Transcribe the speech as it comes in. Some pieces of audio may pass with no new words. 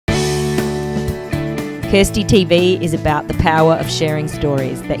KirstyTV is about the power of sharing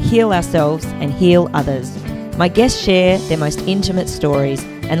stories that heal ourselves and heal others. My guests share their most intimate stories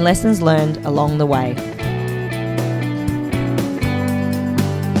and lessons learned along the way.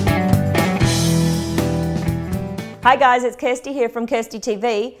 Hi guys, it's Kirsty here from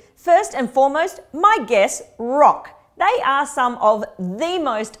KirstyTV. First and foremost, my guests rock. They are some of the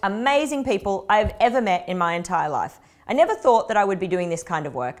most amazing people I've ever met in my entire life. I never thought that I would be doing this kind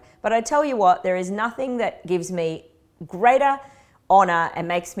of work, but I tell you what, there is nothing that gives me greater honor and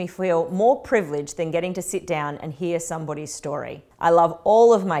makes me feel more privileged than getting to sit down and hear somebody's story. I love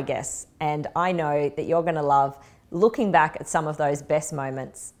all of my guests, and I know that you're going to love looking back at some of those best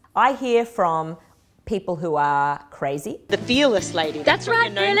moments. I hear from people who are crazy. The fearless lady. That's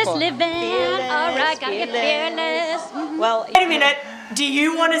right, fearless living. All right, gotta get fearless. Well, wait a minute. Do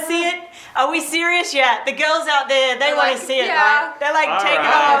you want to see it? Are we serious yet? The girls out there, they want to see it, right? They're like, take it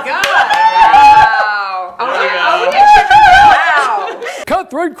off. Wow. Wow.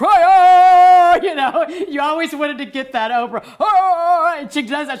 Cutthroat crier! You know, you always wanted to get that Oprah. Oh, and she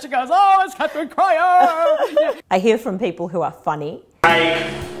does that. She goes, oh, it's cutthroat crier. Yeah. I hear from people who are funny. Take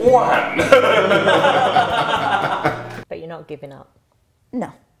one. But you're not giving up.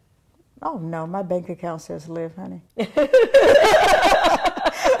 No. Oh, no. My bank account says live, honey.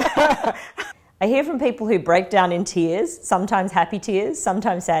 I hear from people who break down in tears, sometimes happy tears,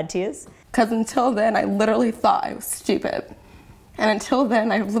 sometimes sad tears. Because until then, I literally thought I was stupid. And until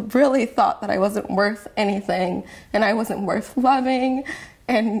then, I really thought that I wasn't worth anything and I wasn't worth loving.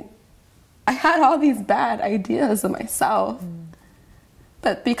 And I had all these bad ideas of myself.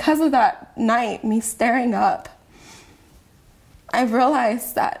 But because of that night, me staring up, I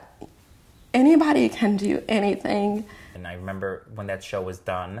realized that anybody can do anything. And I remember when that show was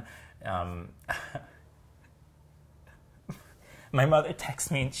done, my mother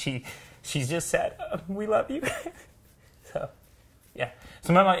texted me and she just said, we love you. So, yeah.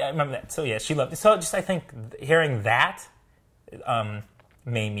 So I remember that. So yeah, she loved it. So just I think hearing that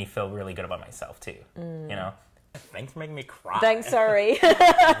made me feel really good about myself too, you know? Thanks for making me cry. Thanks, sorry.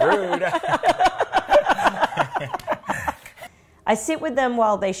 Rude. I sit with them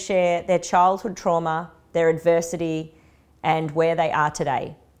while they share their childhood trauma, their adversity, and where they are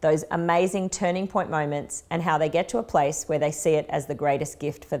today. Those amazing turning point moments and how they get to a place where they see it as the greatest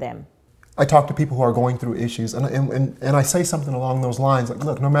gift for them. I talk to people who are going through issues and I say something along those lines, like,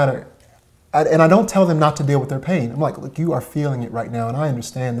 look, no matter, and I don't tell them not to deal with their pain. I'm like, look, you are feeling it right now and I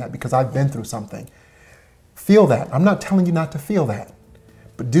understand that because I've been through something. Feel that. I'm not telling you not to feel that,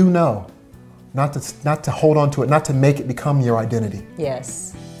 but do know not to hold on to it, not to make it become your identity.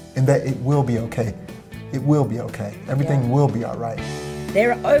 Yes. And that it will be okay. It will be okay. Everything will be all right.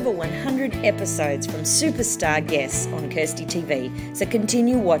 There are over 100 episodes from superstar guests on KirstyTV, so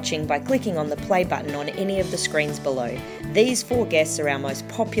continue watching by clicking on the play button on any of the screens below. These 4 guests are our most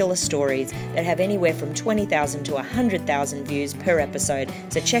popular stories that have anywhere from 20,000 to 100,000 views per episode,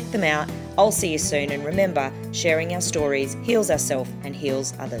 so check them out. I'll see you soon, and remember, sharing our stories heals ourselves and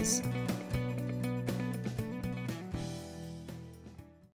heals others.